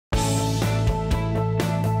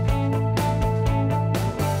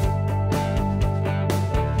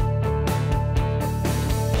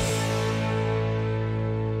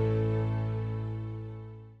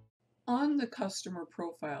the customer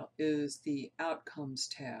profile is the Outcomes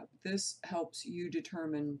tab. This helps you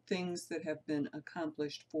determine things that have been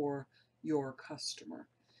accomplished for your customer.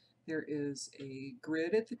 There is a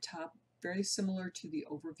grid at the top, very similar to the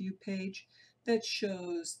overview page, that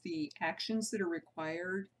shows the actions that are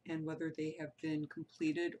required and whether they have been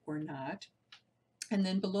completed or not. And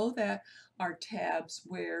then below that are tabs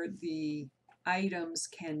where the items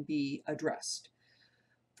can be addressed.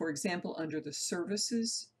 For example, under the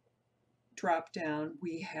Services drop down,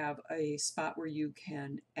 we have a spot where you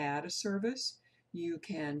can add a service. You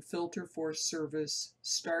can filter for service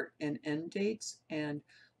start and end dates and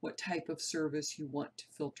what type of service you want to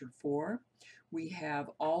filter for. We have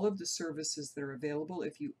all of the services that are available.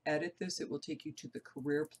 If you edit this, it will take you to the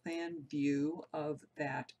career plan view of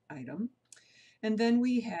that item. And then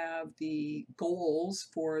we have the goals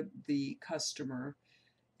for the customer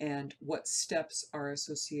and what steps are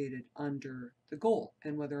associated under the goal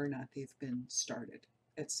and whether or not they've been started,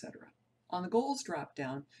 etc. On the goals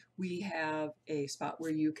drop-down, we have a spot where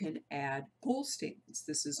you can add goal statements.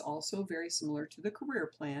 This is also very similar to the career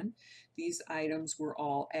plan. These items were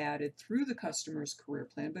all added through the customer's career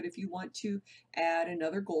plan, but if you want to add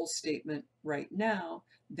another goal statement right now,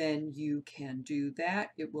 then you can do that.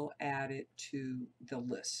 It will add it to the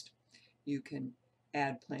list. You can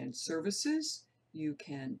add planned services. You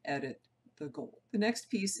can edit the goal. The next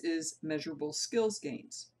piece is measurable skills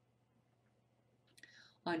gains.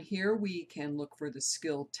 On here we can look for the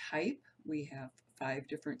skill type. We have 5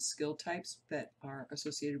 different skill types that are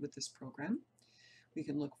associated with this program. We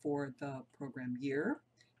can look for the program year,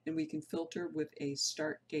 and we can filter with a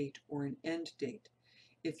start date or an end date.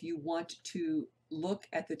 If you want to look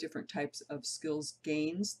at the different types of skills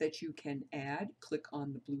gains that you can add, click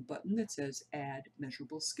on the blue button that says Add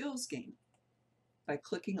Measurable Skills Gain. By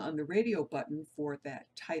clicking on the radio button for that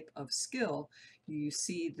type of skill, you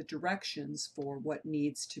see the directions for what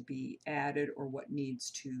needs to be added or what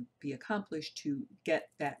needs to be accomplished to get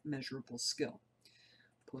that measurable skill.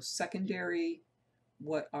 Post-secondary,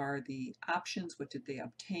 what are the options? What did they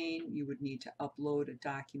obtain? You would need to upload a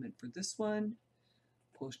document for this one.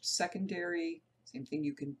 Post-secondary, same thing,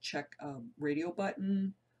 you can check a radio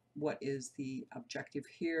button. What is the objective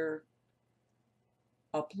here?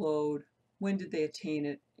 Upload. When did they attain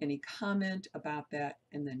it? Any comment about that?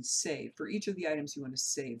 And then save. For each of the items, you want to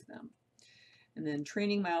save them. And then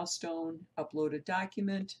training milestone, upload a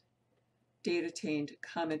document, date attained,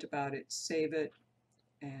 comment about it, save it.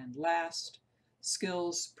 And last,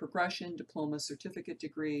 skills, progression, diploma, certificate,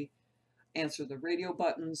 degree, answer the radio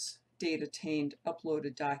buttons, date attained, upload a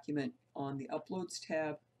document on the Uploads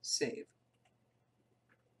tab, save.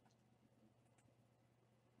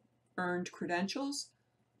 Earned credentials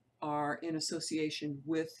are in association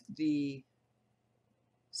with the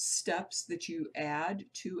steps that you add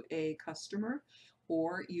to a customer,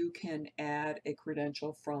 or you can add a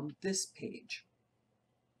credential from this page.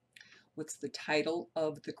 What's the title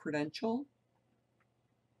of the credential?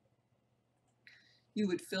 You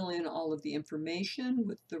would fill in all of the information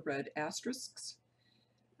with the red asterisks,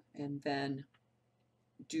 and then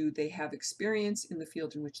do they have experience in the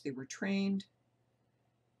field in which they were trained?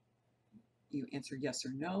 You answer yes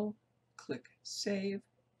or no, click Save,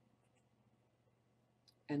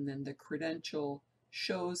 and then the credential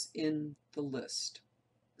shows in the list.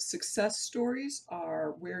 Success stories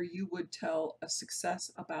are where you would tell a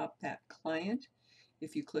success about that client.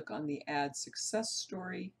 If you click on the Add Success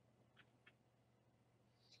Story,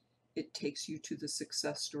 it takes you to the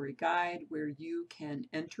Success Story Guide where you can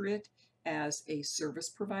enter it as a service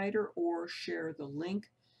provider or share the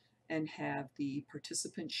link and have the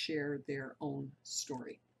participants share their own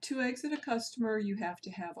story. To exit a customer, you have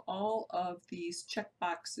to have all of these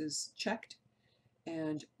checkboxes checked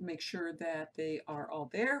and make sure that they are all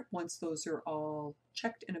there. Once those are all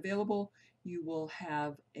checked and available, you will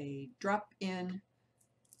have a drop-in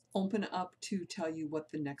open up to tell you what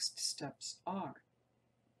the next steps are.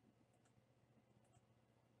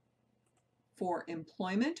 For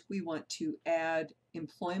employment, we want to add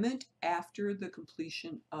employment after the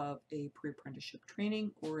completion of a pre-apprenticeship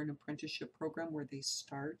training or an apprenticeship program where they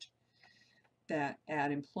start. That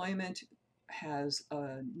add employment has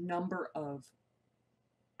a number of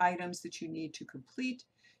items that you need to complete.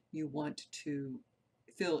 You want to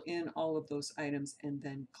fill in all of those items and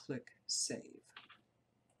then click Save.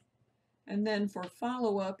 And then for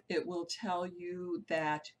follow-up, it will tell you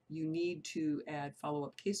that you need to add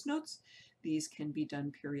follow-up case notes. These can be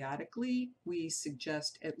done periodically. We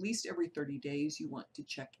suggest at least every 30 days you want to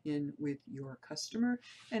check in with your customer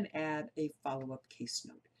and add a follow-up case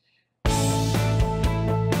note.